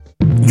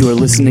You're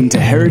listening to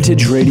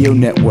Heritage Radio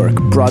Network,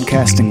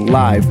 broadcasting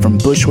live from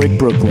Bushwick,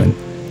 Brooklyn.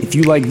 If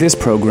you like this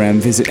program,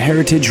 visit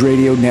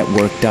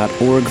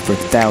heritageradionetwork.org for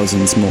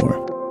thousands more.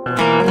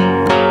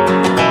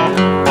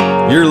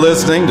 You're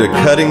listening to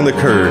Cutting the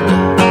Curd,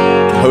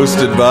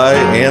 hosted by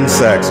Ann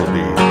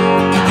Saxelby.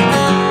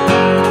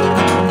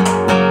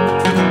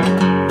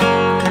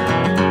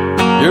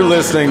 You're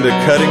listening to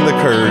Cutting the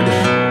Curd,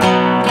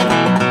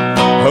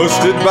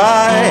 hosted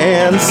by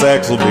Ann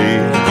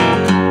Saxelby.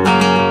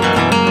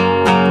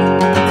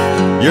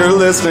 You're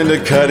listening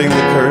to Cutting the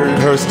Curd,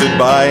 hosted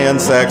by Ann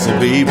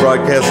Saxelby,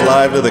 broadcast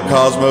live to the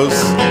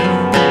cosmos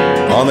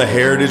on the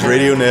Heritage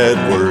Radio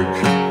Network.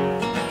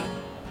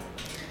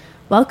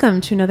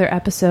 Welcome to another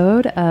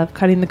episode of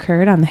Cutting the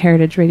Curd on the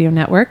Heritage Radio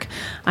Network.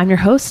 I'm your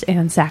host,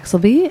 Ann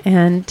Saxelby,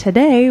 and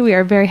today we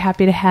are very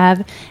happy to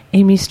have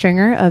Amy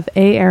Stringer of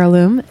A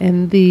Heirloom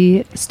in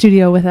the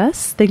studio with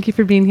us. Thank you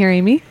for being here,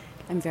 Amy.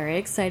 I'm very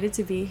excited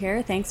to be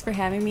here. Thanks for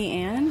having me,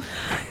 Ann.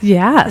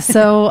 Yeah.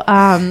 So,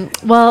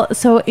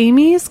 so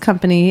Amy's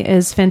company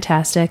is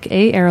fantastic.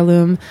 A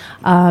Heirloom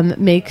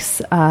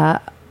makes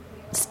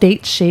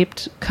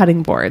state-shaped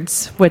cutting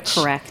boards, which,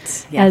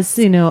 correct, yes. As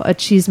you know, a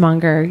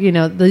cheesemonger,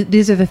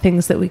 these are the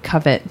things that we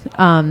covet.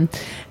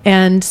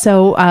 And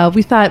so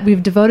we thought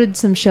we've devoted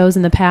some shows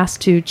in the past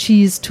to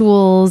cheese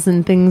tools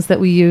and things that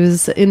we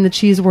use in the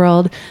cheese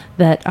world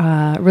that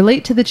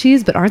relate to the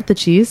cheese but aren't the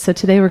cheese. So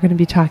today we're going to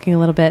be talking a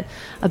little bit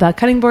about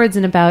cutting boards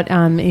and about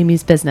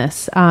Amy's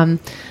business.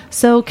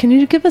 So can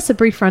you give us a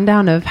brief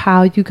rundown of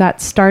how you got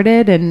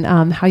started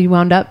and how you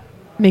wound up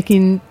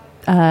making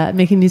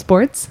these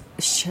boards?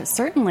 Sure,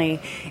 certainly.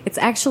 It's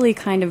actually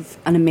kind of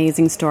an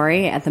amazing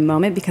story at the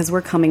moment because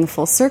we're coming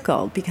full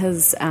circle.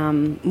 Because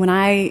when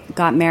I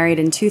got married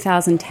in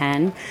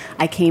 2010,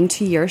 I came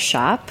to your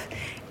shop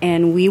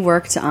and we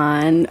worked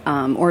on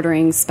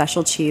ordering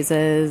special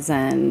cheeses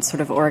and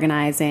sort of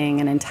organizing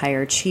an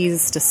entire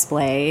cheese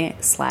display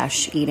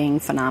 /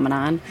 eating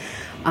phenomenon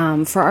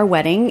for our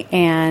wedding.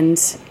 And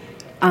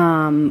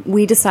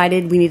we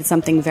decided we needed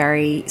something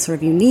very sort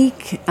of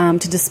unique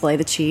to display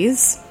the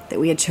cheese that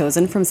we had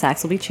chosen from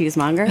Saxelby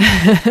Cheesemonger,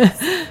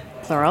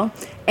 plural.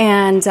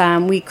 And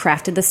we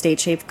crafted the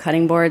state-shaped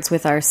cutting boards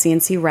with our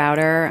CNC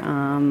router.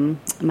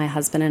 My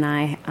husband and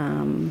I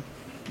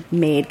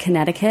made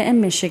Connecticut and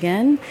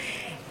Michigan,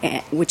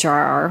 which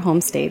are our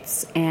home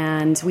states,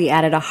 and we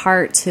added a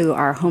heart to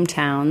our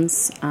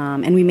hometowns,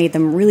 and we made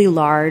them really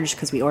large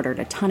because we ordered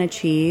a ton of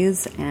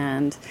cheese.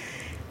 And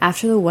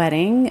after the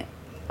wedding,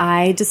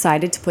 I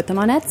decided to put them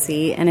on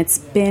Etsy, and it's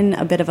been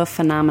a bit of a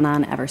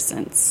phenomenon ever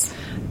since.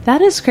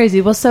 That is crazy.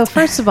 Well, so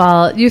first of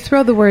all, you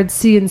throw the word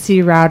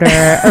CNC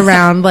router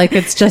around like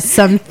it's just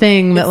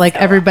something that like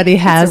everybody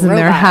has in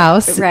their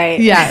house. Right.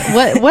 Yeah.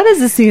 What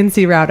is a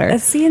CNC router? A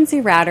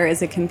CNC router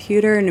is a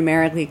computer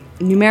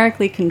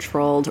numerically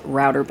controlled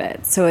router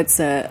bit. So it's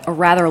a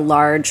rather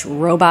large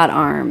robot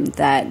arm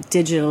that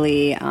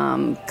digitally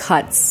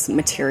cuts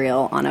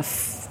material on a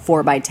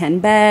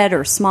 4x10 bed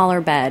or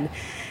smaller bed.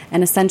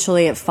 And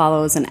essentially it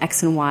follows an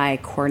X and Y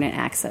coordinate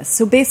axis.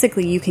 So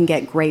basically you can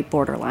get great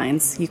border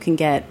lines. You can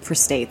get, for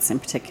states in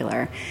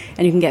particular,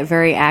 and you can get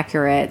very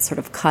accurate sort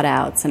of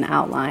cutouts and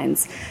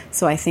outlines.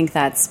 So I think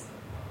that's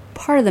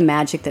part of the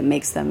magic that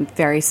makes them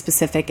very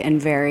specific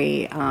and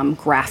very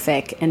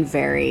graphic and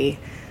very,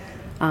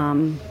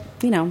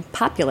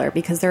 popular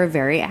because they're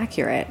very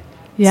accurate.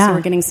 Yeah. So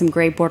we're getting some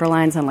great border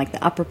lines on like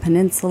the Upper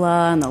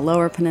Peninsula and the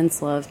Lower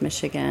Peninsula of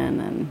Michigan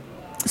and...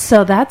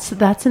 So that's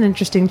an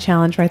interesting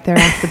challenge right there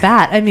off the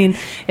bat. I mean,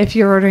 if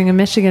you're ordering a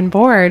Michigan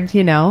board,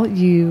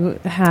 you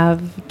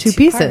have two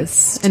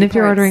pieces. And if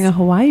you're ordering a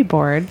Hawaii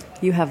board,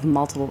 you have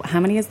multiple. How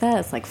many is that?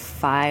 It's like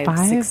five,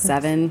 6,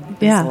 7.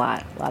 There's a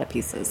lot of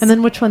pieces. And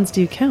then which ones do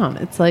you count?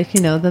 It's like,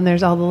 then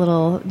there's all the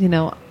little,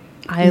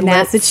 islets.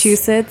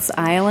 Massachusetts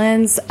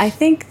islands. I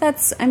think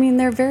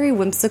they're very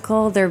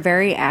whimsical. They're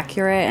very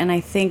accurate. And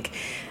I think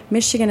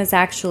Michigan is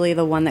actually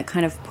the one that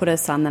kind of put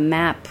us on the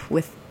map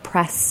with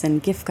press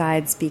and gift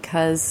guides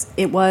because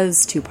it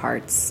was 2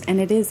 parts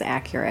and it is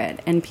accurate.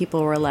 And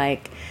people were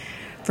like,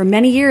 for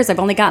many years, I've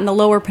only gotten the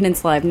Lower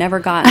Peninsula. I've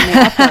never gotten the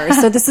Upper.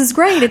 So this is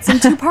great. It's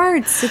in 2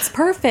 parts. It's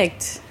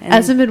perfect. And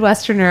as a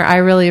Midwesterner, I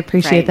really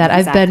appreciate that.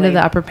 Exactly. I've been to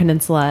the Upper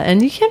Peninsula,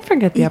 and you can't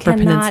forget the Upper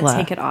Peninsula. You cannot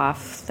take it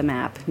off the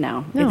map.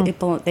 No.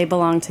 They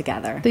belong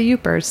together. The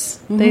Yoopers.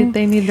 Mm-hmm.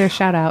 They need their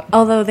shout out.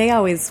 Although they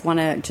always want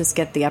to just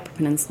get the Upper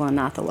Peninsula and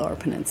not the Lower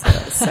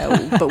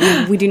Peninsula.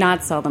 But we do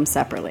not sell them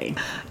separately.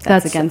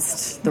 That's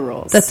against the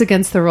rules. That's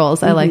against the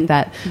rules. I like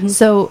that. Mm-hmm.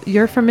 So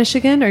you're from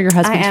Michigan, or your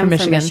husband's from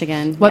Michigan? I am from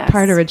Michigan. What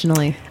part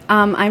originally?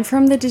 I'm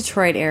from the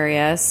Detroit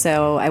area,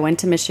 so I went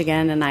to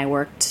Michigan and I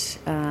worked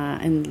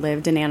and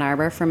lived in Ann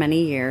Arbor for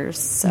many years.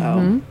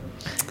 So,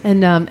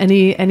 and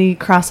any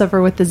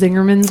crossover with the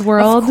Zingerman's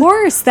world? Of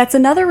course, that's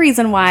another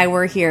reason why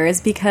we're here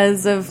is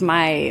because of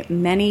my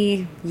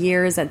many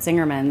years at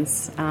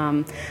Zingerman's.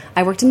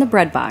 I worked in the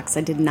bread box.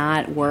 I did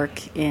not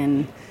work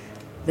in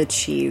the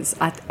cheese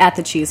at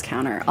the cheese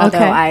counter. Although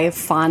Okay. I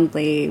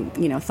fondly,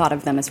 thought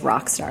of them as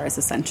rock stars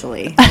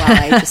essentially while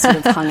I just sort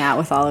of hung out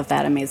with all of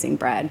that amazing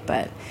bread.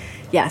 But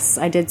yes,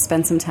 I did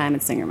spend some time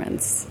at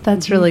Zingerman's.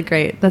 That's really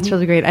great. That's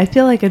really great. I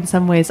feel like in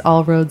some ways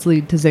all roads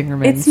lead to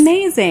Zingerman's. It's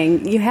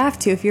amazing. You have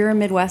to. If you're a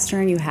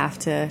Midwestern, you have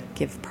to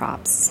give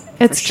props.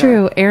 It's for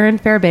sure. true. Erin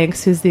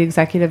Fairbanks, who's the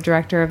executive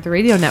director of the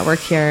radio network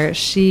here,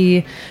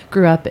 she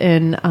grew up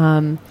in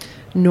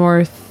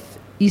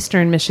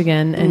northeastern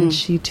Michigan, and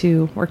she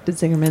too worked at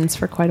Zingerman's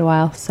for quite a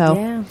while.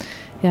 So,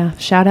 yeah,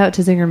 shout out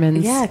to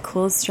Zingerman's. Yeah,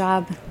 coolest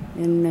job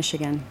in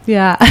Michigan.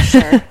 Yeah.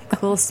 Sure.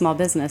 Coolest small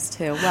business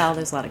too. Well,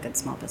 there's a lot of good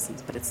small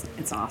business, but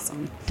it's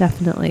awesome.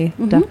 Definitely.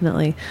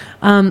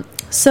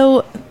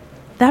 So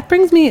that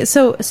brings me,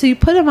 so you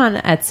put them on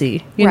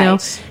Etsy, you know,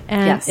 Right.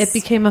 and Yes. it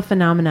became a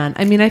phenomenon.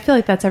 I mean, I feel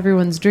like that's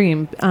everyone's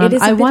dream. It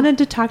is a I bit- wanted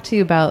to talk to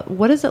you about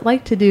what is it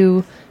like to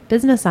do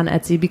business on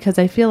Etsy, because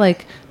I feel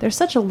like there's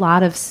such a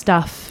lot of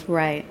stuff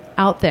Right.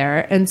 out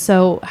there. And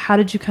so how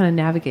did you kind of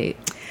navigate?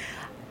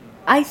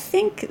 I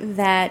think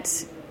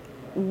that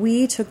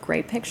we took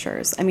great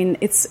pictures. I mean,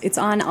 it's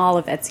on all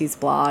of Etsy's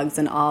blogs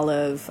and all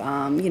of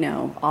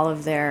all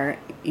of their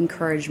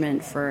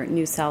encouragement for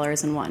new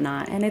sellers and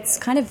whatnot. And it's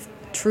kind of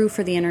true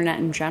for the internet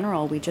in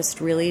general. We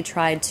just really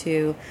tried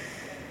to,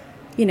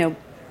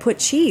 put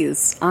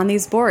cheese on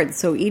these boards.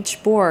 So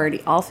each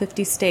board, all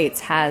 50 states,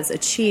 has a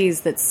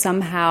cheese that's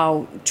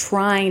somehow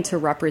trying to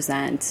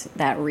represent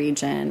that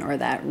region or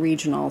that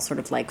regional sort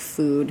of like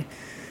food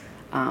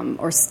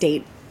or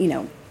state,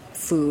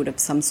 food of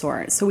some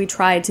sort. So we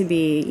tried to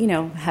be,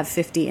 have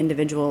 50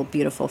 individual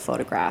beautiful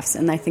photographs.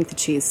 And I think the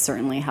cheese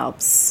certainly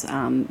helps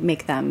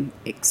make them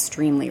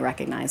extremely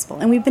recognizable.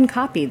 And we've been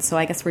copied, so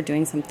I guess we're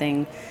doing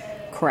something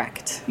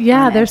correct.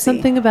 Yeah, on there's Etsy.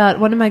 something about,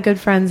 one of my good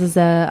friends is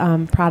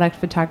a product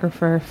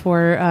photographer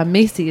for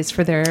Macy's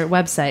for their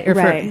website, or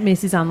Right. for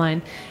Macy's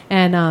online,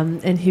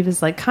 and he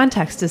was like,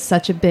 context is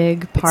such a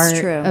big part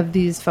true. of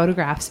these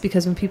photographs,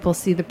 because when people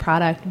see the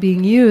product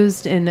being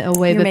used in a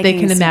way You're that they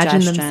making can a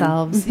imagine suggestion.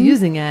 themselves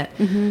using it,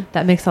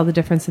 that makes all the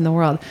difference in the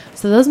world.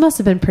 So those must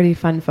have been pretty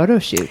fun photo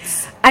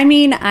shoots. I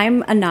mean,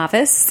 I'm a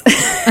novice,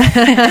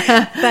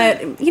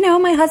 but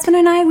my husband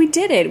and I, we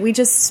did it. We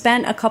just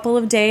spent a couple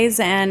of days,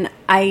 and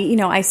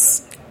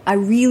I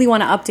really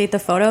want to update the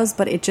photos,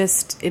 but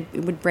it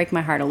would break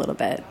my heart a little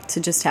bit to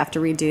just have to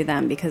redo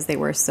them because they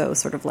were so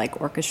sort of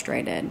like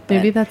orchestrated. But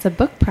Maybe that's a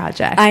book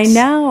project. I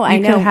know.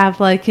 You could have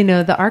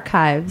the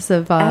archives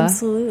of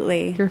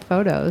absolutely your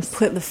photos.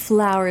 put the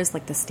flowers,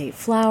 like the state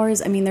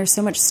flowers. I mean, there's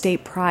so much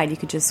state pride. You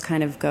could just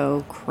kind of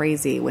go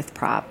crazy with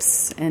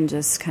props and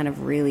just kind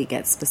of really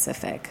get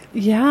specific.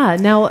 Yeah.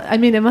 Now, I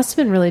mean, it must have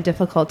been really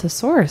difficult to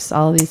source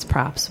all of these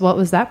props. What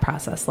was that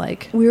process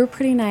like? We were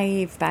pretty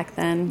naive back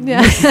then.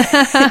 Yeah.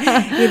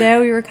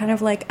 We were kind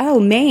of like, oh,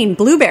 Maine,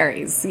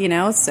 blueberries,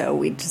 so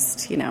we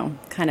just,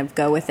 kind of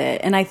go with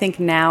it. And I think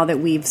now that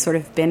we've sort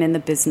of been in the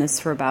business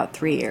for about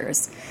 3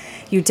 years,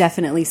 you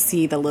definitely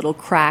see the little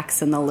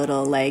cracks and the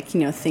little,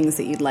 things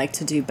that you'd like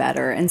to do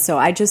better. And so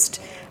at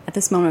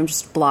this moment, I'm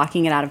just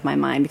blocking it out of my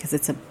mind because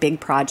it's a big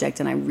project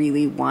and I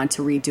really want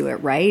to redo it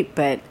right.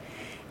 But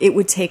it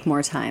would take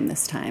more time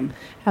this time.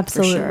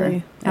 Absolutely. For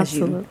sure,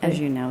 Absolutely. As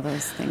you know,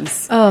 those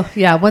things. Oh,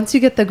 yeah. Once you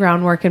get the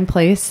groundwork in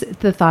place,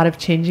 the thought of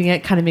changing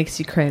it kind of makes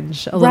you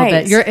cringe a little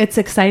Right. bit. It's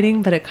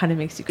exciting, but it kind of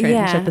makes you cringe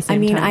at the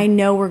same time. I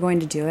know we're going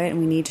to do it and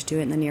we need to do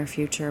it in the near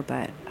future,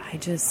 but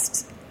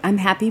I'm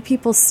happy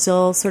people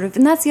still sort of,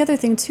 and that's the other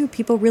thing too,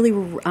 people really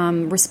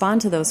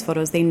respond to those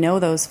photos. They know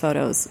those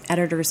photos.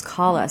 Editors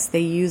call us. They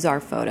use our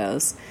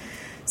photos.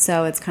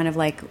 So it's kind of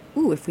like,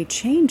 ooh, if we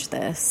change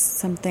this,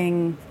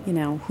 something,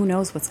 who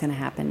knows what's going to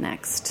happen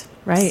next.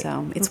 Right.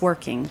 So it's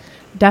working.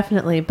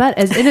 Definitely. But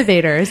as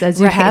innovators,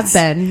 as you Right. have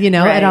been,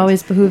 Right. it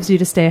always behooves you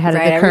to stay ahead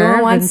Right. of the curve.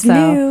 Everyone wants and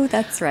so, new.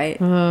 That's right.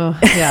 Oh,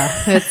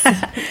 yeah.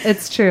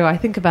 It's true. I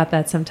think about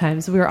that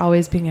sometimes. We're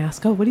always being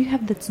asked, oh, what do you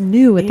have that's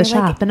new at the You're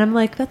like- shop? And I'm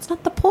like, that's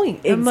not the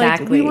point. I'm like,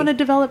 we Exactly. want to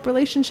develop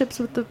relationships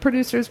with the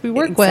producers we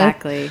work with.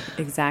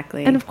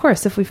 Exactly. And of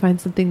course, if we find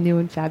something new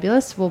and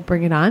fabulous, we'll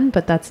bring it on.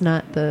 But that's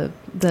not the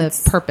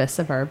purpose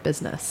of our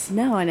business.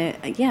 No, and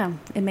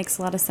it makes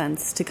a lot of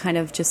sense to kind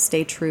of just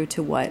stay true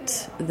to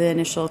what the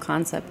initial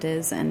concept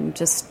is, and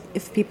just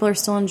if people are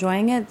still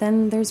enjoying it,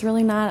 then there's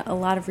really not a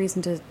lot of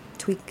reason to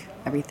tweak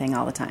everything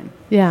all the time.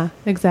 Yeah,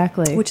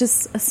 exactly. Which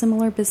is a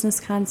similar business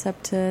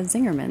concept to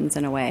Zingerman's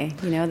in a way.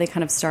 They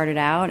kind of started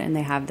out and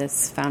they have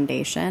this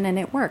foundation and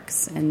it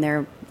works, and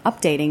they're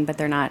updating, but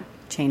they're not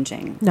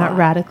changing. Not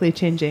radically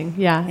changing.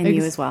 Yeah. And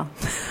you as well.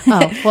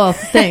 Oh, well,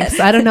 thanks.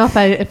 I don't know if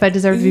I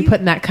deserve to be put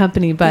in that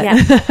company, but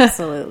Yeah,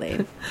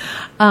 absolutely.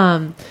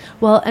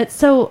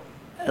 So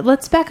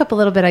let's back up a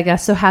little bit, I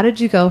guess. So how did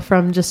you go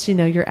from just,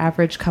 your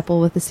average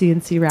couple with a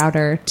CNC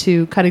router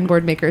to cutting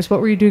board makers?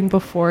 What were you doing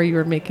before you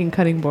were making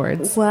cutting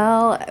boards?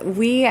 Well,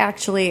 we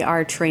actually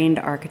are trained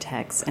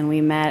architects, and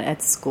we met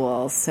at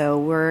school. So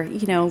we're,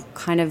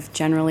 kind of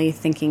generally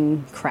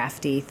thinking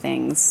crafty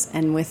things.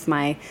 And with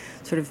my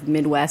sort of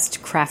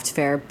Midwest craft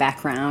fair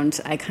background,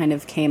 I kind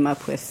of came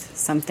up with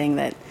something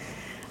that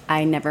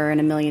I never in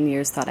a million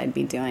years thought I'd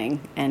be doing,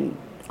 and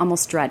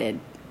almost dreaded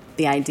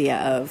the idea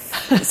of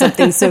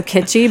something so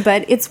kitschy,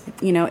 but it's,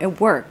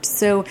 it worked.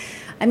 So,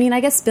 I mean,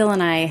 I guess Bill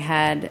and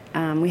I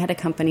we had a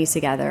company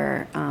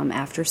together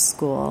after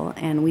school,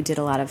 and we did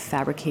a lot of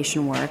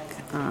fabrication work.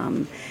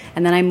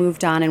 And then I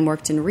moved on and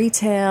worked in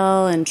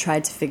retail and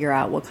tried to figure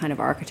out what kind of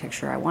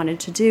architecture I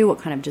wanted to do, what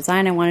kind of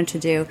design I wanted to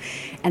do.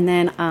 And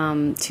then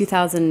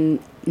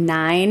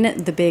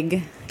 2009, the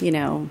big,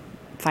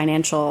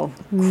 financial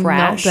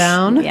crash,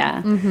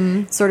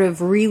 meltdown, sort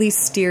of really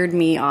steered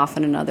me off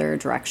in another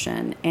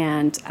direction.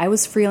 And I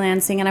was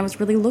freelancing, and I was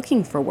really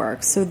looking for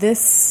work. So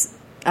this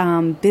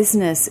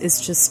business is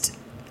just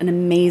an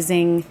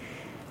amazing,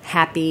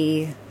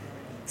 happy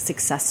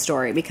success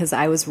story, because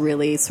I was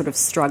really sort of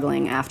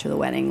struggling after the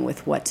wedding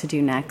with what to do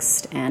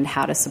next and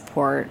how to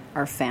support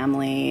our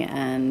family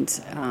and,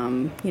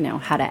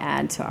 how to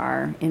add to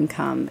our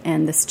income.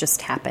 And this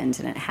just happened,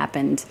 and it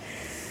happened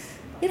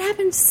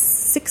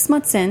 6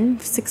 months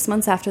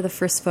after the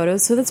first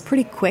photos. So that's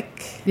pretty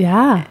quick.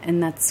 Yeah.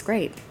 And that's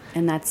great.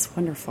 And that's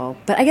wonderful.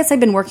 But I guess I've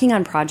been working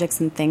on projects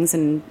and things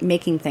and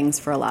making things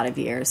for a lot of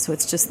years. So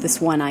it's just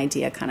this one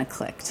idea kind of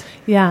clicked.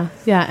 Yeah.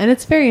 Yeah. And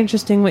it's very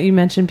interesting what you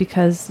mentioned,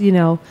 because,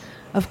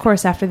 of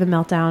course, after the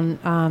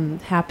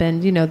meltdown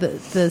happened,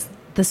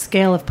 the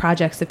scale of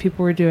projects that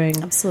people were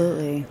doing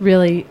absolutely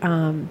really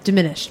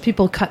diminished.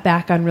 People cut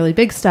back on really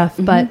big stuff,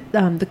 but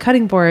the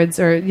cutting boards,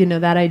 or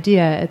that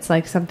idea, it's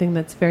like something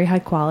that's very high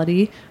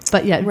quality,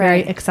 but yet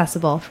very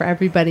accessible for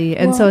everybody.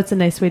 And so it's a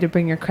nice way to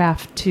bring your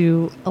craft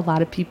to a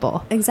lot of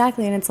people.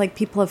 Exactly. And it's like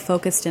people have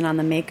focused in on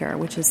the maker,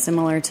 which is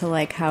similar to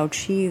like how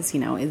cheese,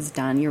 is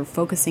done. You're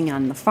focusing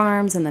on the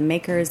farms and the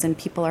makers, and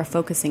people are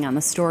focusing on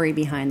the story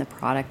behind the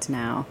product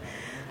now.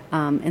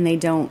 And they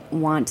don't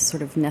want to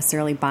sort of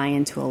necessarily buy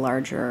into a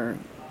larger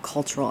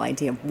cultural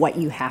idea of what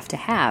you have to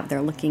have.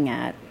 They're looking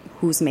at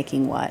who's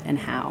making what and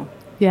how.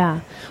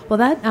 Yeah. Well,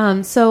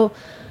 that so,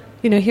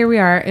 here we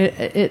are.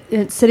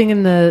 It's sitting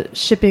in the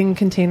shipping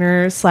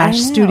container /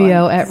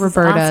 studio at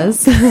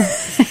Roberta's.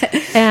 Awesome.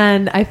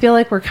 And I feel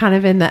like we're kind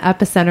of in the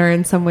epicenter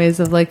in some ways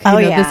of like,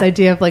 this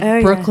idea of like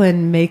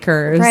Brooklyn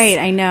makers. Right.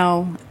 I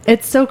know.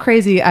 It's so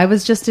crazy. I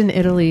was just in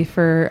Italy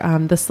for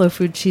the Slow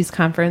Food Cheese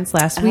Conference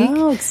last week.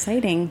 Oh,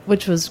 exciting.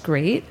 Which was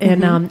great.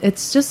 And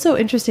it's just so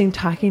interesting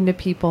talking to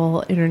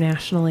people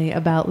internationally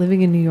about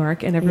living in New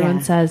York, and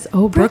everyone says,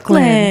 oh,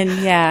 Brooklyn.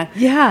 Yeah.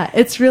 Yeah.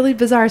 It's really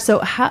bizarre. So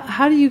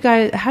how do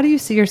you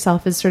see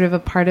yourself as sort of a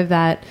part of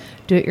that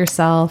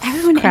do-it-yourself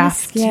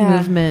craft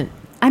movement?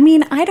 I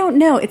mean, I don't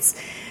know.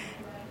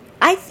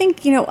 I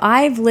think,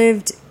 I've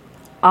lived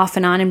off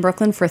and on in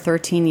Brooklyn for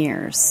 13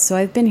 years. So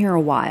I've been here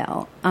a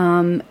while.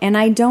 And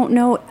I don't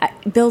know.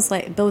 Bill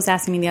was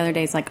asking me the other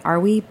day, he's like, are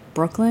we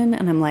Brooklyn?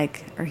 And I'm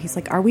like, he's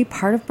like, are we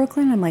part of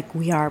Brooklyn? I'm like,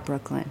 we are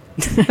Brooklyn.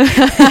 But,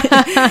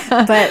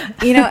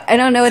 I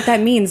don't know what that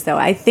means, though.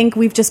 I think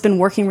we've just been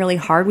working really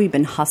hard. We've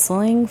been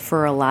hustling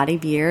for a lot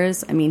of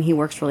years. I mean, he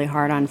works really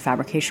hard on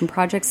fabrication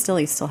projects still.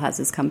 He still has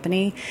his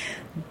company.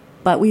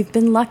 But we've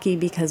been lucky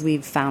because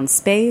we've found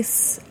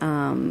space,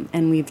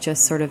 and we've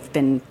just sort of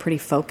been pretty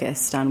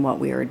focused on what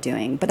we were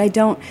doing. But I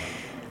don't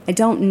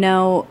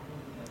know.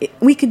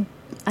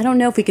 I don't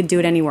know if we could do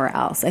it anywhere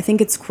else. I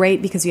think it's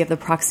great because you have the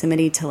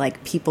proximity to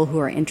like people who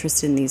are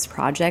interested in these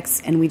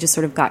projects, and we just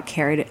sort of got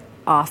carried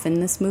off in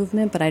this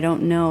movement. But I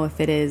don't know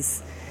if it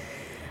is.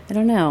 I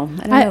don't know.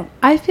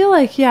 I feel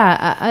like,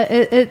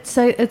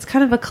 it's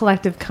kind of a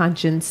collective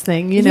conscience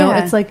thing.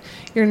 It's like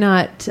you're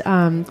not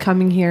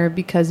coming here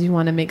because you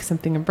want to make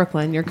something in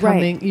Brooklyn. You're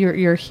coming,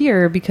 you're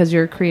here because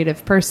you're a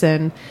creative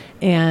person,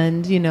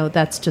 and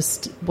that's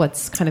just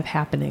what's kind of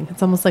happening.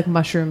 It's almost like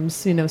mushrooms,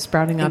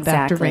 sprouting up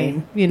after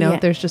rain.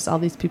 There's just all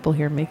these people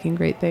here making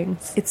great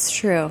things. It's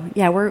true.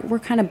 Yeah, we're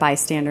kind of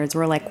bystanders.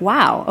 We're like,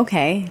 wow,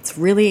 okay, it's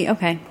really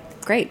okay.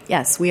 Great.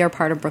 Yes, we are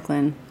part of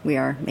Brooklyn. We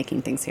are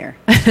making things here.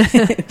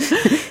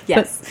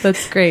 Yes.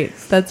 That's great.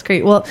 That's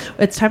great. Well,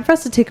 it's time for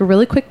us to take a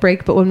really quick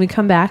break, but when we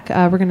come back,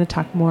 we're going to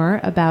talk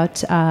more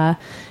about A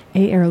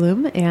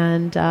Heirloom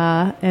and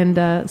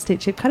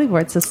State Shape Cutting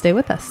Board. So stay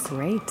with us.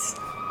 Great.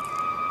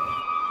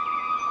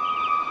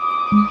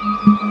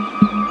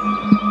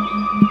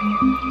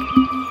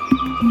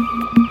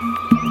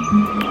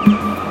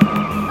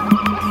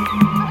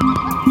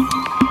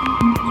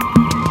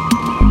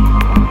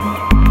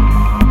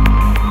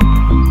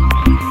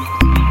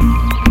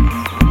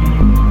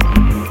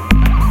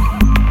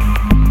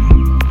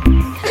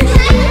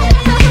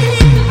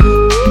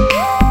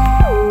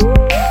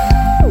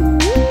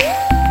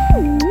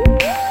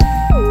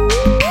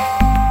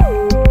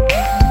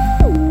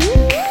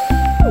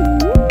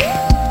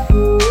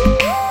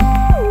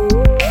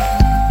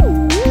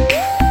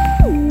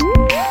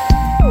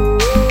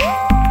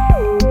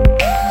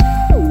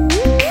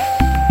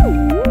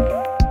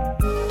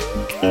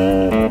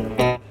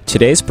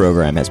 Today's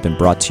program has been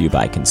brought to you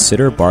by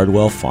Consider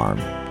Bardwell Farm.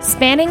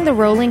 Spanning the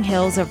rolling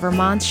hills of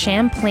Vermont's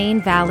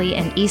Champlain Valley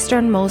and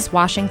easternmost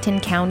Washington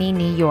County,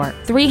 New York,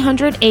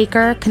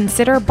 300-acre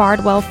Consider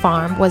Bardwell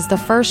Farm was the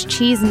first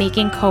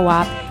cheese-making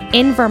co-op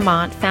in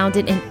Vermont,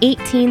 founded in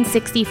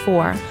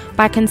 1864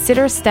 by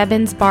Consider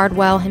Stebbins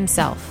Bardwell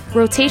himself.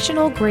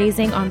 Rotational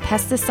grazing on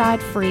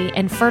pesticide-free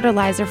and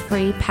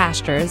fertilizer-free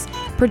pastures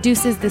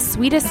produces the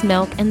sweetest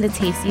milk and the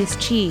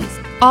tastiest cheese.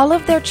 All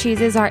of their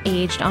cheeses are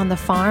aged on the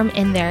farm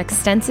in their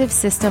extensive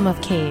system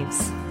of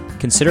caves.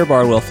 Consider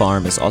Bardwell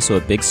Farm is also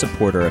a big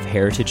supporter of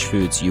Heritage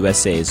Foods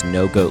USA's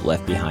No Goat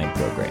Left Behind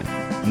program.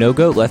 No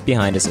Goat Left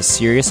Behind is a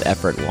serious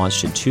effort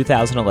launched in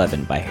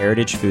 2011 by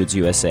Heritage Foods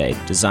USA,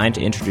 designed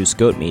to introduce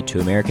goat meat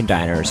to American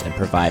diners and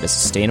provide a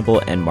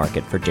sustainable end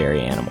market for dairy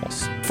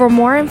animals. For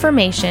more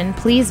information,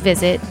 please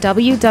visit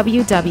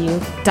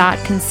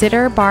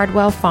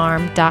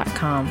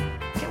www.considerbardwellfarm.com.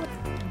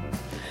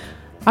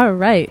 All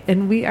right,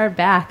 and we are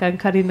back on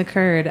Cutting the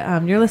Curd.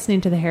 You're listening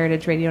to the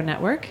Heritage Radio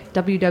Network,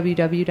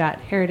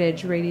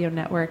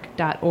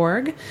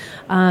 www.heritageradionetwork.org.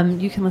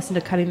 You can listen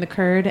to Cutting the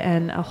Curd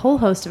and a whole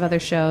host of other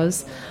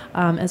shows,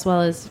 as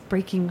well as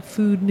breaking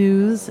food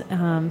news.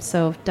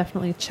 So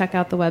definitely check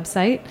out the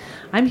website.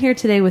 I'm here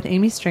today with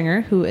Amy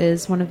Stringer, who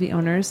is one of the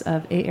owners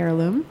of A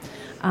Heirloom,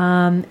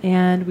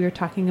 and we are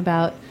talking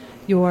about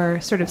your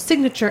sort of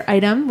signature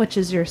item, which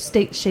is your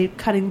state-shaped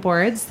cutting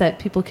boards that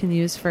people can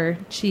use for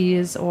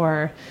cheese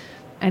or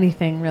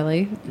anything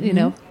really, you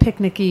know,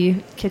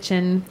 picnicky,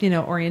 kitchen,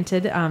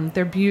 oriented.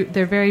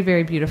 They're very,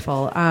 very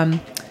beautiful. And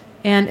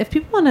if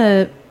people want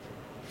to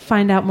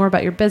find out more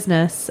about your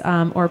business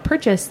or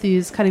purchase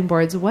these cutting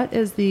boards, what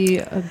is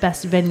the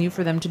best venue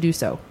for them to do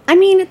so? I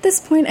mean, at this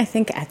point, I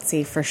think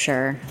Etsy for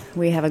sure.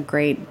 We have a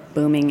great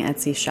booming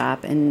Etsy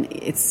shop, and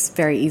it's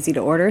very easy to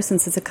order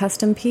since it's a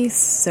custom piece,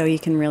 so you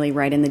can really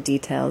write in the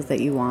details that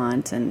you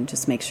want and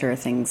just make sure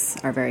things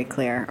are very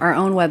clear. Our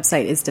own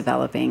website is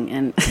developing,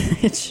 and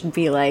it should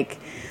be like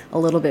a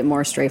little bit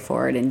more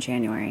straightforward in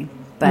January.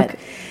 But, okay.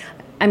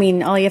 I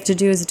mean, all you have to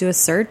do is do a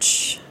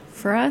search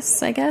for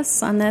us, I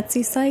guess, on the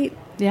Etsy site.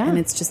 Yeah. And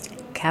it's just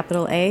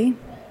capital A,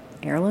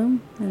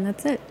 Heirloom, and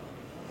that's it.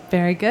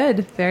 Very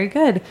good. Very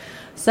good.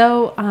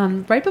 So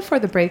right before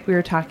the break, we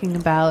were talking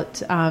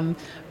about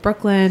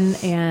Brooklyn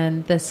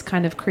and this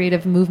kind of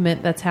creative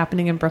movement that's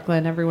happening in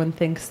Brooklyn. Everyone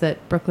thinks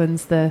that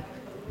Brooklyn's the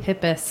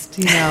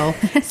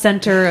hippest,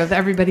 center of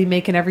everybody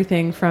making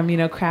everything from,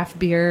 craft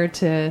beer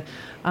to,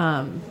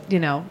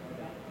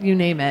 you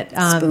name it.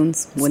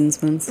 Spoons, wooden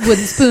spoons.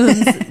 Wooden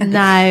spoons,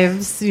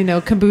 knives,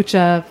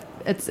 kombucha.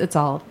 It's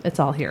all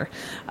here.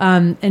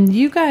 And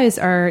you guys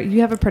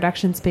you have a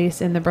production space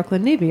in the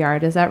Brooklyn Navy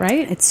Yard. Is that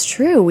right? It's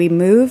true. We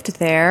moved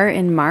there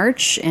in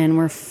March and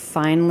we're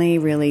finally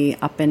really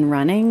up and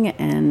running,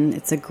 and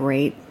it's a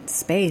great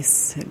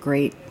space, a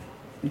great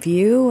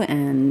view.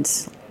 And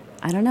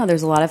I don't know,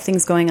 there's a lot of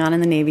things going on in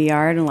the Navy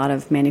Yard, a lot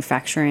of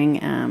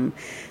manufacturing.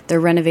 They're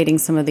renovating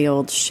some of the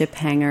old ship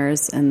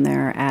hangars, and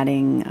they're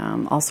adding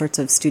all sorts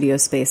of studio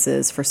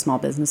spaces for small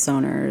business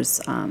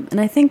owners. And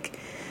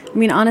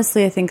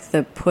honestly, I think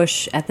the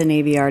push at the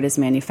Navy Yard is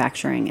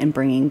manufacturing and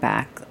bringing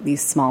back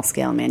these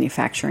small-scale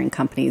manufacturing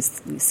companies,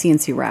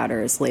 CNC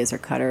routers, laser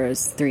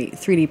cutters,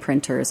 3D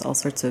printers, all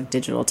sorts of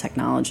digital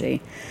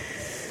technology.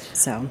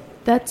 So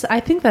I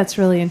think that's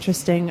really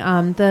interesting.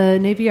 The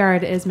Navy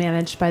Yard is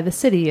managed by the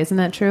city, isn't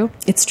that true?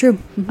 It's true.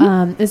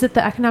 Mm-hmm. Is it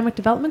the Economic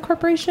Development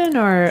Corporation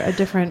or a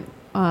different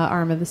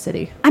arm of the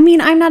city?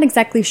 I'm not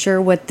exactly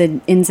sure what the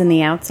ins and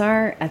the outs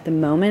are at the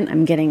moment.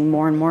 I'm getting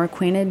more and more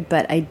acquainted,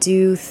 but I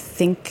do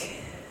think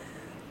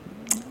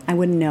I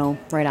wouldn't know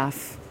right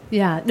off.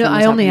 Yeah, no,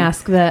 I only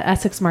ask. The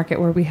Essex Market,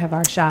 where we have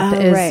our shop,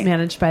 is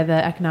managed by the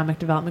Economic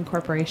Development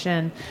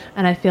Corporation,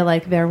 and I feel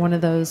like they're one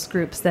of those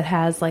groups that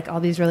has like all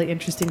these really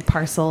interesting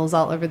parcels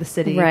all over the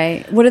city.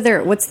 Right. What's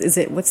their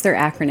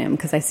acronym?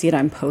 Because I see it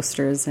on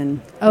posters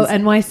and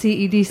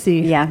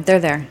NYCEDC. Yeah, they're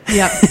there.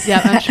 Yep,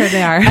 I'm sure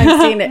they are. I've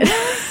seen it.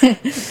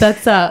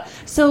 That's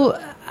so.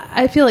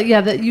 I feel like,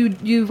 that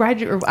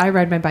I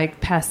ride my bike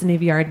past the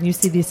Navy Yard and you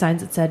see these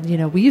signs that said,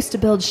 we used to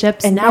build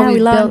ships and now we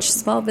launch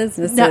small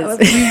businesses.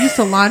 We used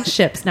to launch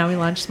ships. Now we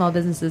launch small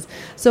businesses.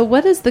 So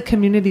what is the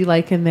community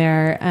like in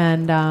there?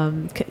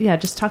 And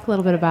just talk a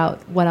little bit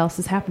about what else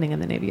is happening in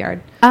the Navy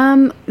Yard.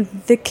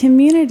 The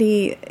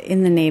community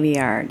in the Navy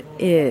Yard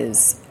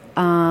is,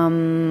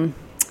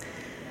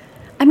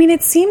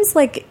 it seems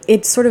like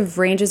it sort of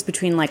ranges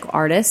between like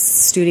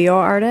artists, studio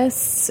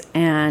artists,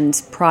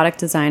 and product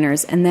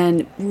designers, and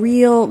then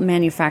real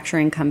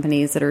manufacturing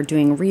companies that are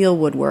doing real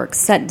woodwork,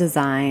 set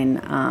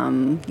design.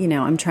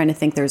 I'm trying to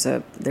think. There's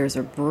a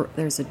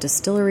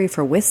distillery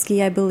for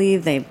whiskey, I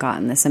believe. They've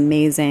gotten this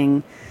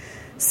amazing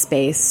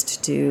space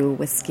to do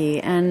whiskey,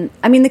 and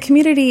the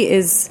community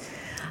is.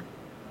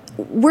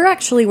 We're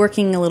actually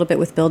working a little bit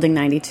with Building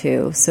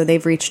 92, so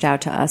they've reached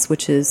out to us,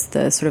 which is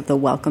the sort of the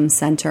welcome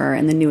center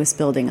and the newest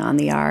building on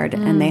the yard,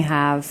 and they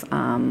have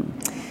a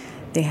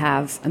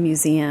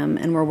museum,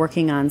 and we're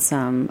working on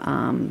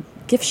some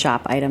gift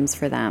shop items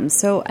for them.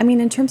 So,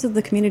 in terms of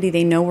the community,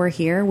 they know we're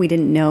here. We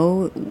didn't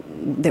know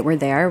that we're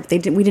there. We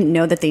didn't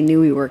know that they knew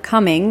we were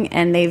coming,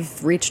 and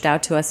they've reached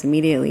out to us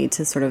immediately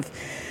to sort of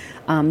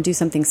do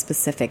something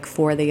specific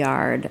for the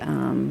yard.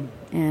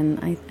 And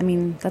I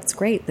mean, that's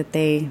great that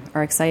they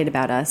are excited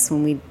about us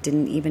when we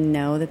didn't even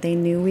know that they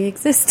knew we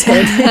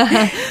existed.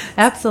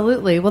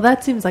 Absolutely. Well,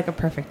 that seems like a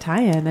perfect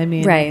tie-in. I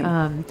mean,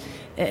 right.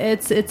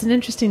 It's an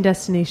interesting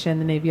destination,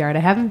 the Navy Yard. I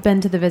haven't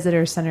been to the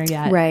Visitor Center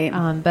yet, right?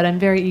 But I'm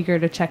very eager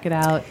to check it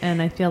out,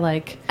 and I feel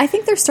like I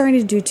think they're starting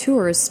to do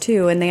tours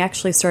too, and they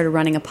actually started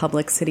running a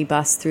public city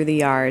bus through the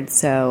yard.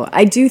 So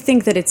I do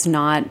think that it's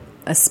not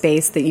a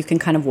space that you can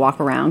kind of walk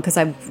around, because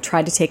I've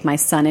tried to take my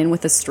son in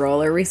with a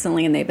stroller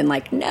recently, and they've been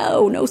like,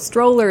 no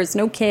strollers,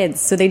 no kids.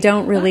 So they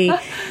don't really,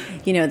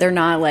 they're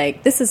not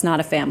like, this is not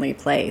a family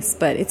place,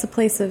 but it's a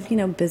place of,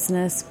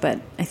 business. But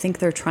I think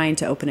they're trying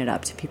to open it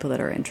up to people that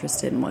are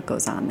interested in what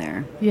goes on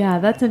there. Yeah,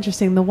 that's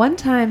interesting. The one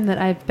time that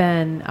I've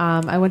been,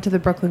 I went to the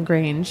Brooklyn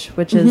Grange,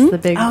 which is the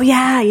big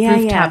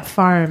rooftop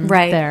farm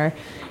there.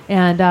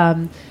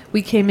 And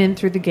we came in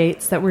through the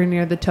gates that were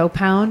near the Toe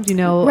Pound,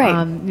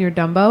 near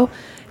Dumbo.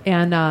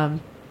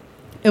 And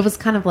it was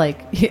kind of like,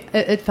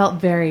 it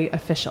felt very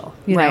official,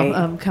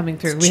 coming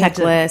through. We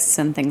checklists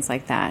and things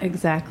like that.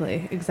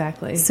 Exactly.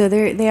 So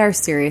they are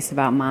serious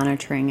about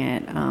monitoring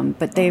it,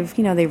 but they're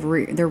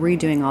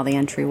redoing all the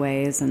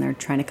entryways, and they're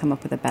trying to come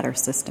up with a better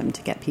system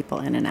to get people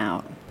in and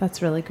out.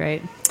 That's really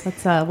great.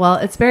 That's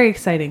it's very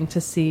exciting to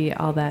see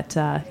all that,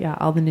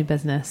 all the new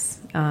business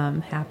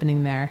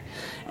happening there.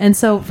 And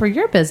so for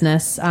your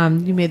business,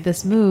 you made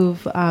this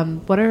move.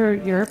 What are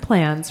your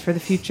plans for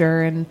the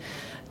future, and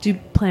do you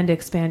plan to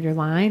expand your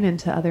line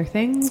into other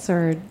things,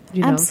 or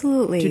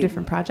Absolutely. do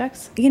different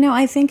projects?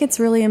 I think it's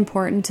really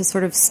important to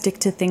sort of stick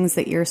to things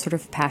that you're sort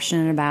of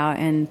passionate about,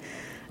 and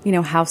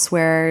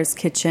housewares,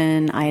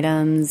 kitchen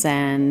items,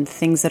 and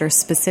things that are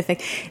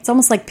specific. It's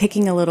almost like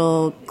picking a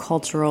little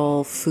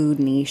cultural food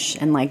niche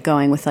and like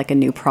going with like a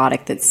new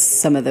product that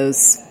some of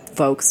those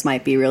folks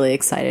might be really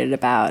excited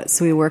about.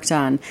 So we're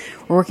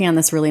working on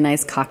this really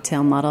nice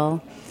cocktail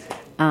muddle.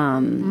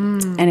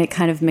 And it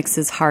kind of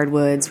mixes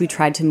hardwoods. We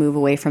tried to move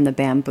away from the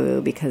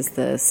bamboo because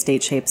the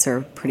state shapes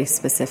are pretty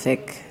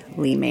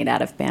specifically made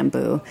out of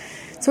bamboo.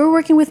 So we're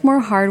working with more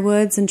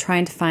hardwoods and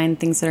trying to find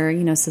things that are,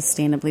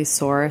 sustainably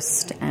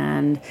sourced,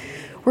 and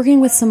working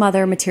with some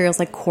other materials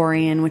like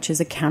corian, which is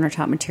a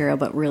countertop material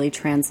but really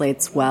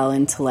translates well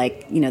into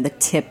like, the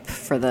tip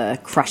for the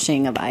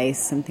crushing of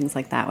ice and things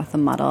like that with the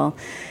muddle.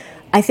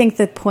 I think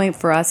the point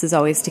for us is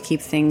always to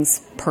keep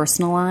things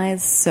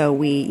personalized. So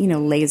we,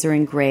 laser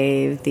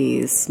engrave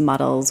these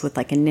muddles with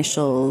like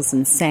initials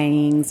and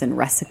sayings and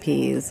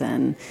recipes,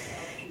 and,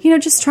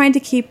 just trying to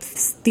keep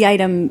the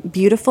item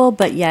beautiful,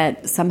 but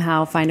yet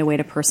somehow find a way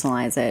to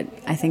personalize it.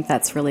 I think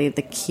that's really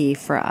the key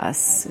for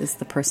us, is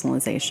the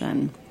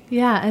personalization.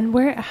 Yeah. And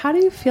how do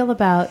you feel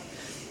about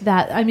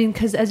that? I mean,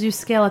 because as you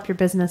scale up your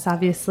business,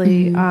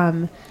 obviously,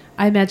 I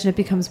imagine it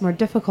becomes more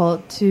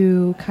difficult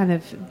to kind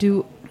of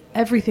do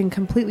everything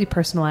completely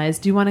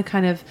personalized. Do you want to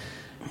kind of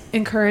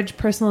encourage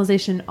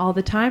personalization all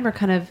the time, or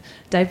kind of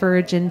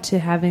diverge into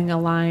having a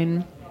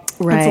line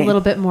that's a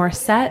little bit more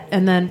set,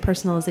 and then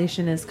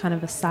personalization is kind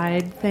of a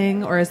side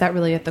thing, or is that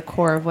really at the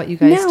core of what you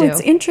guys do? No, it's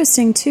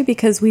interesting too,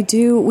 because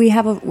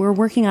we're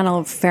working on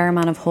a fair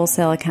amount of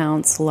wholesale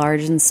accounts,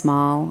 large and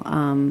small,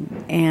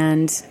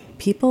 and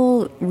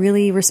people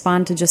really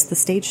respond to just the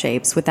state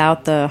shapes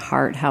without the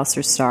heart, house,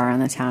 or star on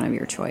the town of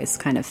your choice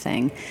kind of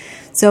thing.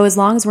 So as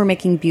long as we're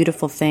making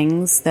beautiful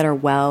things that are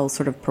well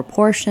sort of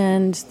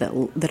proportioned,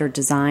 that are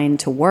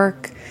designed to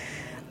work,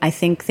 I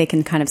think they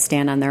can kind of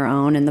stand on their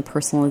own, and the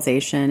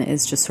personalization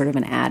is just sort of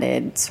an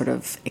added sort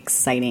of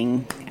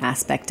exciting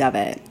aspect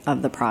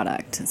of the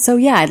product. So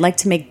yeah, I'd like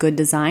to make good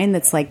design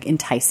that's like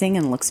enticing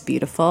and looks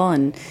beautiful,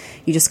 and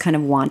you just kind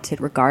of want it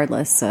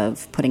regardless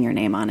of putting your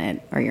name on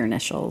it or your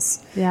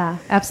initials. Yeah,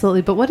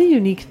 absolutely. But what a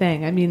unique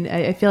thing. I mean,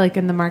 I feel like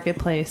in the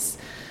marketplace,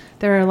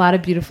 there are a lot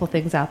of beautiful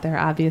things out there,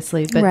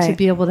 obviously, but to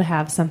be able to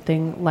have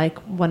something like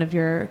one of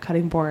your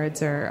cutting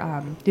boards, or,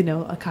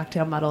 a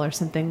cocktail muddle or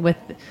something with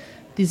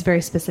these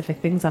very specific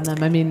things on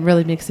them, I mean,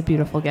 really makes a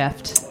beautiful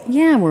gift.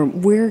 Yeah,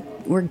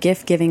 we're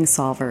gift giving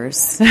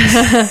solvers.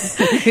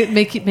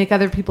 make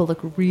other people look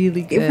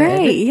really good.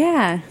 Right?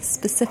 Yeah,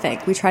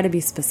 specific. We try to be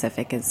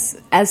specific as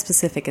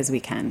specific as we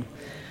can.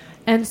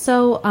 And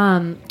so,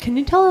 can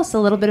you tell us a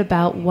little bit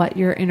about what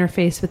your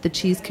interface with the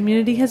cheese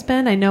community has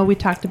been? I know we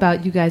talked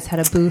about you guys had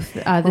a booth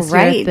this year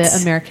at the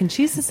American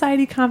Cheese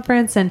Society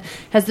conference, and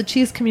has the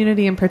cheese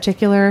community in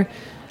particular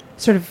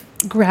sort of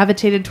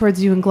gravitated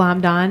towards you and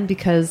glommed on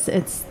because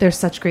there's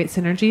such great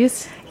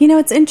synergies?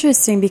 It's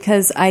interesting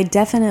because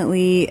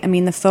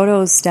the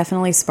photos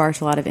definitely sparked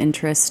a lot of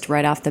interest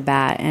right off the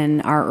bat,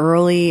 and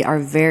our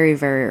very,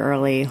 very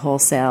early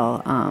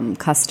wholesale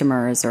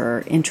customers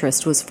or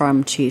interest was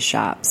from cheese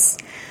shops.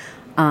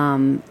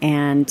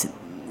 And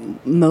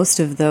most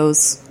of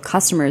those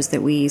customers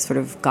that we sort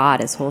of got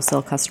as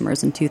wholesale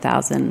customers in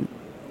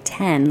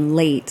 2010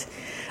 late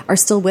are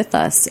still with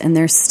us, and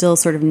they're still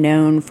sort of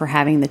known for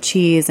having the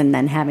cheese and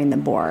then having the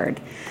board.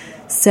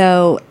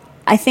 So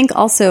I think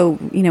also,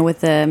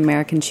 with the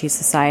American Cheese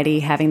Society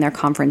having their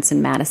conference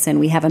in Madison,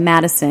 we have a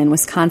Madison,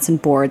 Wisconsin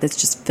board that's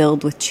just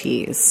filled with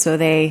cheese. So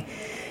they,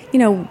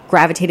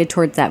 gravitated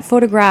towards that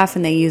photograph,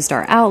 and they used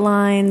our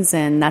outlines,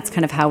 and that's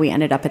kind of how we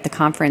ended up at the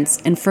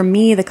conference. And for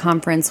me, the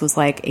conference was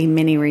like a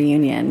mini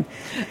reunion.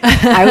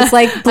 I was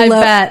like,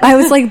 I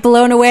was like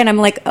blown away, and I'm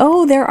like,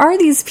 oh, there are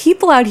these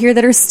people out here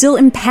that are still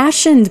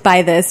impassioned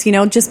by this.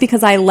 Just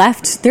because I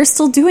left, they're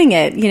still doing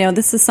it.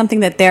 This is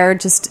something that they're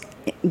just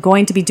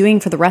going to be doing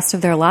for the rest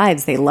of their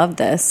lives. They love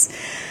this.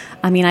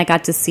 I mean, I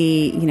got to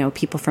see,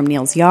 people from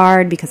Neal's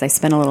Yard because I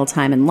spent a little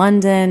time in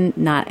London,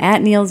 not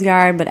at Neal's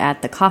Yard, but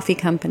at the coffee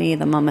company,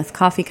 the Monmouth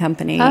Coffee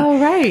Company. Oh,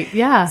 right.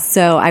 Yeah.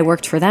 So I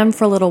worked for them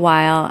for a little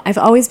while. I've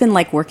always been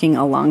like working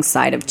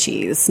alongside of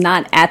cheese,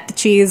 not at the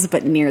cheese,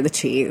 but near the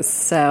cheese.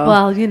 So,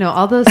 well,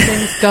 all those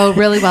things go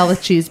really well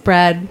with cheese,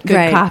 bread,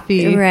 good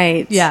coffee.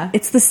 Right. Yeah.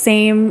 It's the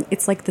same.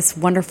 It's like this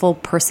wonderful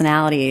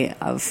personality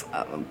of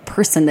a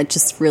person that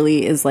just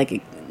really is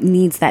like,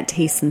 needs that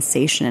taste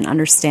sensation and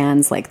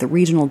understands like the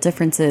regional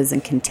differences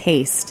and can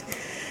taste,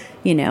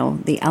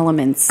 the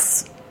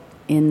elements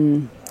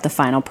in the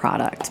final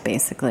product,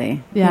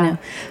 basically. Yeah.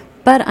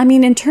 But I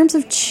mean, in terms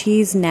of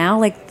cheese now,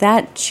 like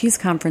that cheese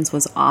conference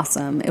was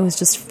awesome. It was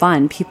just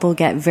fun. People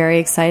get very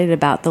excited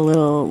about the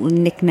little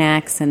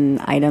knickknacks and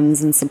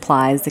items and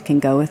supplies that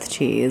can go with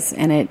cheese.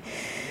 And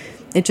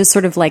it just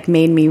sort of like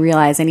made me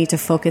realize I need to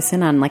focus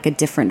in on like a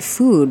different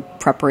food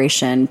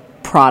preparation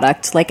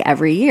product like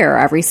every year,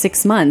 every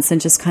 6 months, and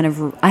just kind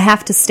of I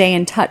have to stay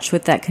in touch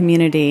with that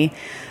community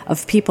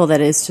of people that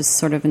is just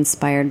sort of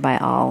inspired by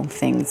all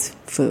things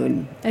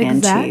food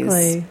and cheese.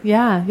 Exactly.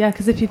 Yeah.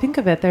 Because if you think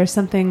of it, there's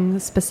something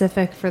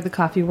specific for the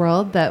coffee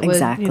world that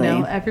would,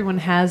 everyone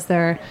has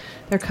their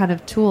kind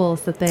of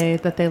tools that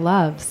they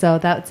love. So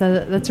that's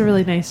a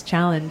really nice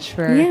challenge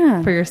for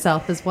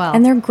yourself as well.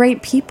 And they're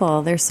great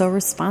people. They're so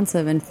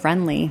responsive and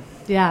friendly.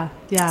 Yeah.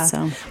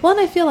 So. Well, and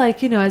I feel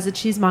like, as a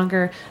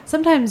cheesemonger,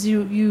 sometimes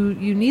you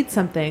need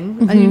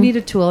something, you need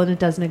a tool, and it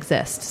doesn't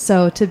exist.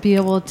 So to be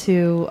able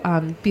to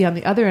be on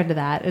the other end of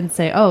that and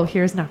say, oh,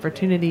 here's an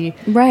opportunity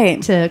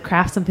to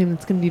craft something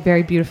that's going to be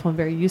very beautiful and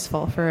very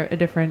useful for a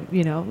different,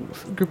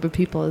 group of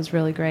people is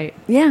really great.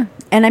 Yeah.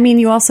 And I mean,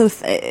 you also,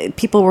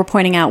 people were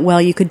pointing out,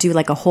 well, you could do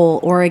like a whole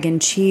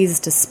Oregon cheese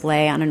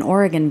display on an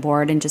Oregon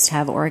board and just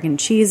have Oregon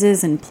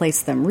cheeses and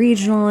place them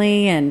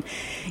regionally. And,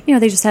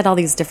 they just had all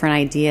these different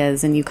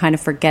ideas, and you kind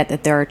of forget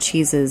that there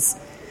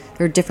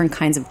are different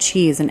kinds of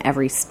cheese in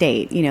every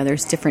state.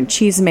 There's different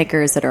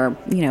cheesemakers that are,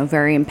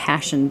 very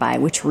impassioned by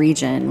which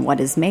region, what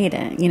is made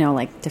in,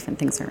 like different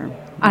things are made.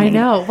 I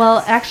know.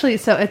 Well, actually,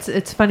 so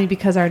it's funny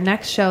because our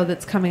next show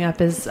that's coming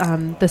up is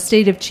the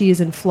state of cheese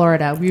in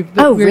Florida.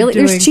 Really?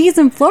 There's cheese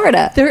in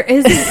Florida? There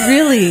isn't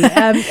really.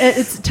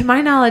 It's to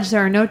my knowledge,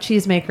 there are no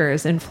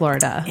cheesemakers in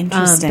Florida.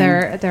 Interesting.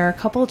 There are a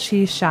couple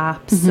cheese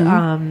shops,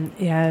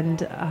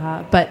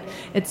 but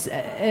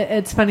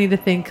it's funny to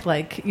think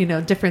like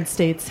different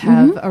states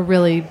have a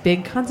really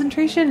big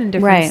concentration and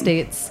different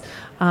states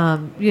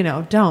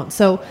don't.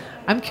 So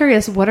I'm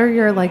curious, what are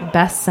your like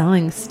best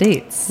selling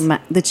states?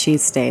 The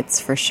cheese states,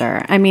 for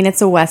sure. I mean,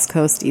 it's a West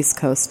Coast, East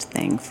Coast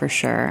thing for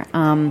sure.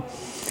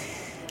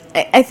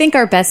 I think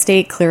our best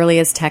state clearly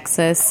is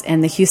Texas,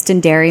 and the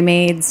Houston Dairy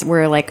Maids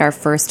were like our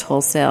first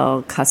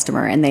wholesale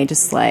customer, and they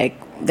just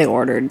they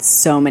ordered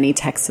so many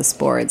Texas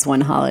boards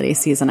one holiday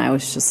season. I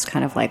was just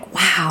kind of like,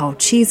 wow,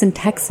 cheese in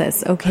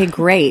Texas. Okay,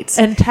 great.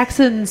 And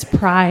Texans'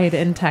 pride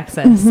in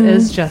Texas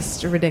is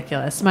just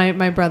ridiculous.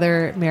 My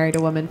brother married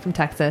a woman from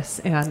Texas,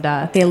 and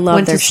they love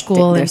went their to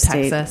school in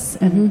state. Texas,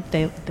 and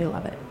they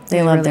love it.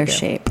 They love really their do.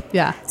 shape.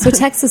 Yeah. So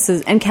Texas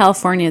and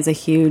California is a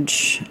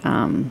huge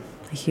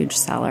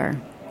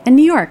seller. And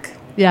New York.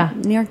 Yeah.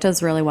 New York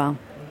does really well.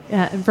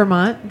 Yeah. And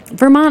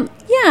Vermont,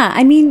 yeah.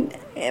 I mean,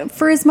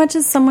 for as much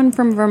as someone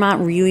from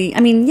Vermont really,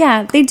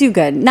 they do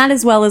good. Not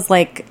as well as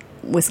like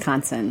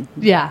Wisconsin.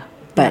 Yeah.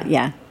 But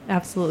yeah.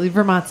 Absolutely.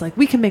 Vermont's like,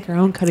 we can make our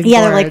own cutting boards.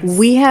 Yeah, they're like,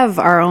 we have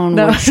our own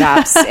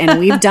workshops and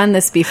we've done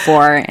this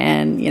before,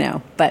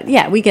 and but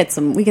yeah, we get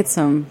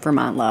some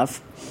Vermont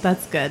love.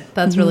 That's good.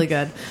 That's really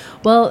good.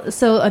 Well,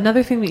 so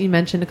another thing that you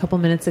mentioned a couple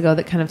minutes ago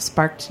that kind of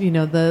sparked,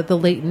 the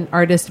latent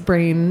artist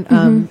brain,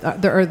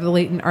 the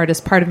latent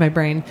artist part of my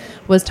brain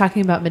was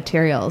talking about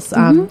materials.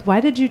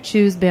 Why did you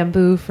choose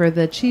bamboo for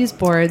the cheese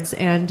boards,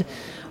 and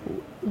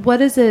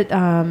what is it,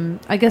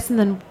 I guess, and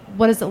then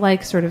what is it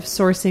like sort of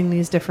sourcing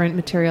these different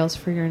materials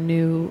for your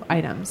new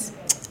items?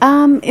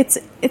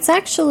 It's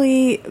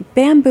actually,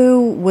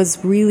 bamboo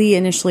was really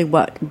initially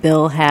what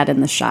Bill had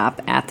in the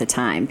shop at the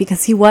time,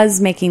 because he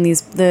was making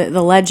these, the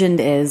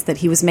legend is that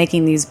he was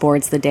making these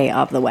boards the day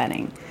of the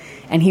wedding,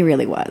 and he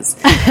really was.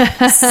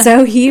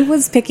 So he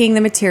was picking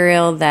the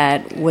material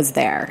that was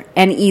there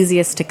and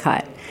easiest to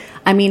cut.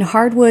 I mean,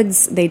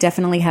 hardwoods, they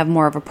definitely have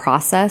more of a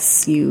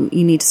process. You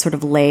need to sort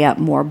of lay up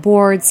more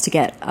boards to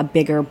get a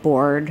bigger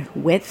board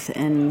width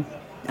and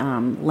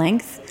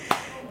length.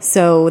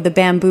 So the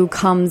bamboo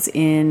comes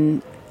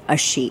in a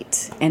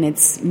sheet, and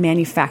it's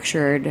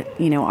manufactured,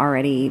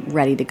 already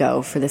ready to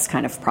go for this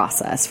kind of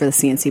process, for the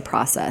CNC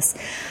process.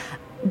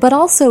 But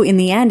also, in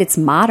the end, it's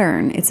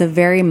modern. It's a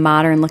very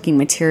modern-looking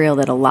material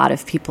that a lot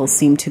of people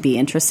seem to be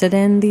interested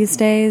in these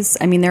days.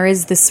 I mean, there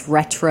is this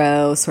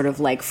retro sort of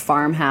like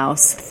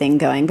farmhouse thing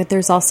going, but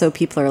there's also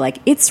people who are like,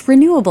 it's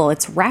renewable.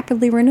 It's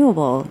rapidly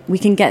renewable. We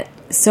can get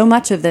so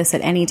much of this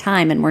at any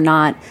time, and we're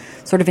not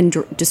sort of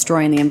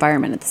destroying the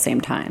environment at the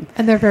same time.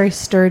 And they're very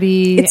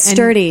sturdy. It's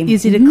sturdy.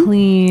 Easy to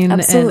clean.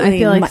 Absolutely. And I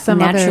feel like some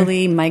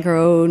naturally I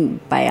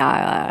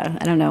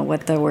don't know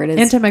what the word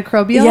is.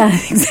 Antimicrobial? Yeah,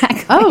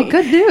 exactly. Oh,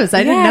 good news.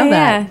 I didn't know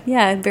that.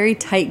 Yeah, very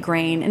tight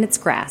grain. And it's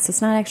grass.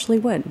 It's not actually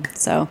wood.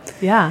 So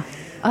yeah.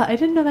 I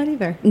didn't know that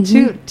either.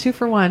 Two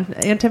for one.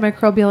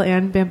 Antimicrobial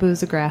and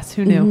bamboo's a grass.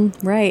 Who knew?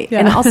 Right.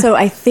 Yeah. And also,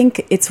 I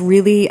think it's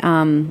really...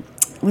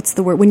 what's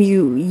the word? When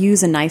you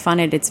use a knife on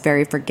it, it's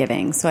very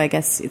forgiving. So I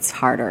guess it's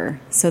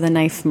harder. So the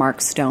knife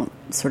marks don't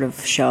sort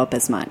of show up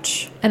as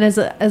much. And as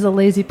a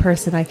lazy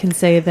person, I can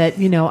say that,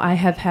 I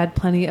have had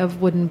plenty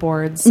of wooden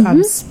boards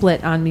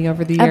split on me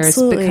over the years.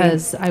 Absolutely.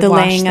 Because I the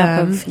wash laying them.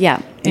 Up of, yeah,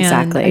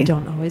 exactly. And I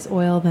don't always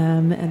oil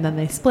them, and then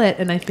they split.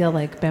 And I feel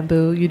like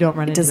bamboo, you don't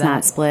run into that. It does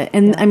not split.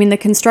 And I mean, the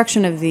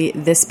construction of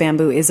this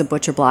bamboo is a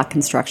butcher block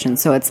construction.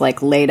 So it's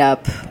like laid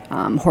up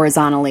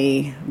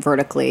horizontally,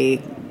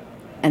 vertically,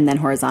 and then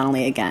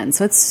horizontally again.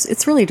 So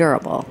it's really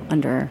durable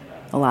under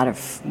a lot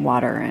of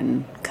water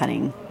and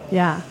cutting.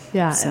 Yeah.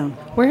 So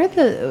where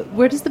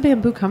does the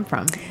bamboo come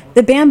from?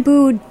 The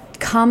bamboo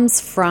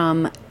comes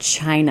from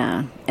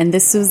China. And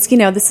this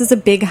is a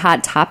big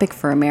hot topic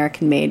for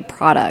American-made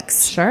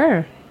products.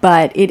 Sure.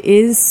 But it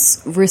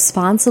is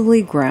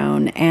responsibly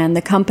grown, and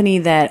the company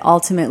that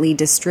ultimately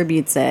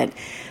distributes it,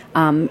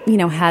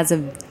 has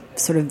a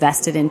sort of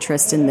vested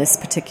interest in this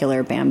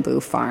particular bamboo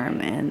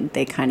farm, and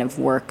they kind of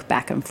work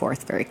back and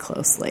forth very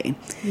closely.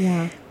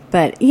 Yeah.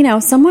 But,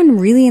 someone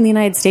really in the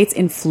United States,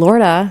 in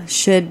Florida,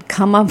 should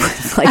come up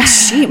with like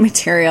sheet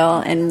material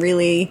and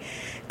really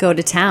go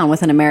to town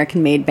with an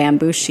American-made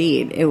bamboo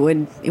sheet. It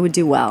would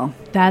do well.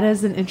 That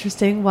is an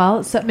interesting.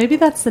 Well, so maybe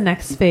that's the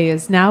next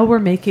phase. Now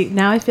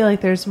I feel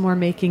like there's more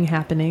making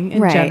happening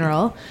in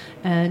general,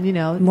 and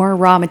more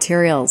raw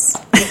materials.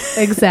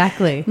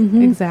 Exactly.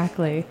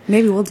 Exactly.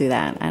 Maybe we'll do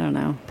that. I don't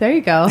know. There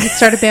you go.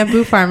 Start a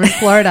bamboo farm in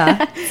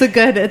Florida. It's a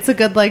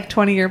good like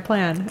 20-year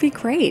plan. It'd be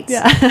great.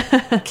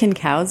 Yeah. Can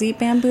cows eat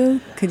bamboo?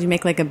 Could you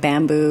make like a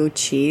bamboo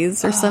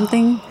cheese or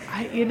something?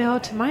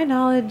 To my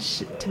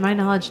knowledge,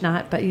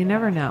 not. But you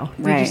never know.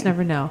 Right. You just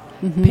never know.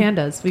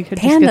 Pandas. We could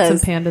just get some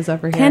pandas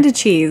over here. Panda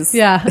cheese.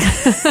 Yeah.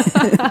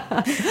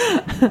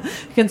 You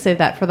can save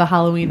that for the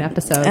Halloween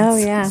episodes. Oh,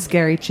 yeah.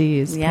 Scary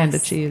cheese. Yes. Panda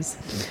cheese.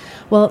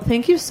 Well,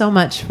 thank you so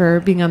much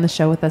for being on the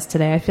show with us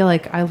today. I feel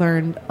like I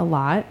learned a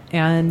lot,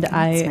 and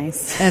That's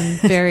nice. am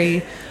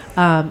very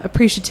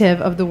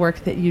appreciative of the work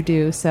that you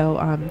do. So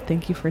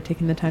thank you for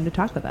taking the time to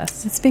talk with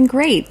us. It's been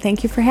great.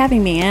 Thank you for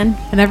having me, Anne.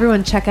 And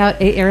everyone, check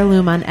out A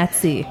Heirloom on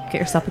Etsy.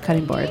 Get yourself a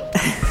cutting board.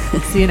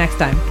 See you next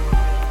time.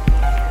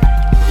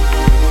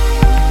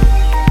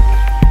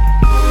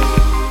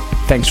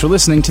 Thanks for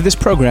listening to this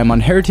program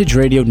on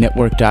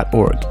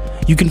heritageradionetwork.org.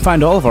 You can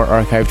find all of our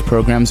archived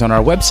programs on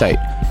our website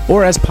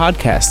or as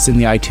podcasts in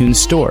the iTunes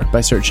Store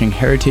by searching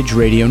Heritage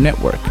Radio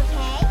Network.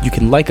 You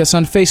can like us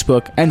on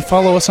Facebook and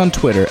follow us on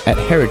Twitter at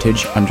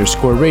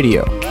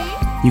 @heritage_radio.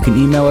 You can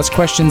email us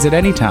questions at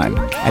any time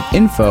at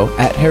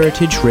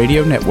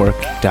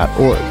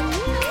info@heritageradionetwork.org.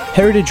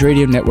 Heritage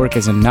Radio Network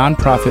is a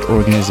non-profit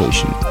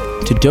organization.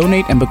 To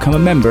donate and become a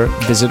member,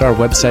 visit our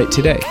website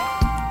today.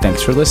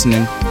 Thanks for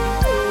listening.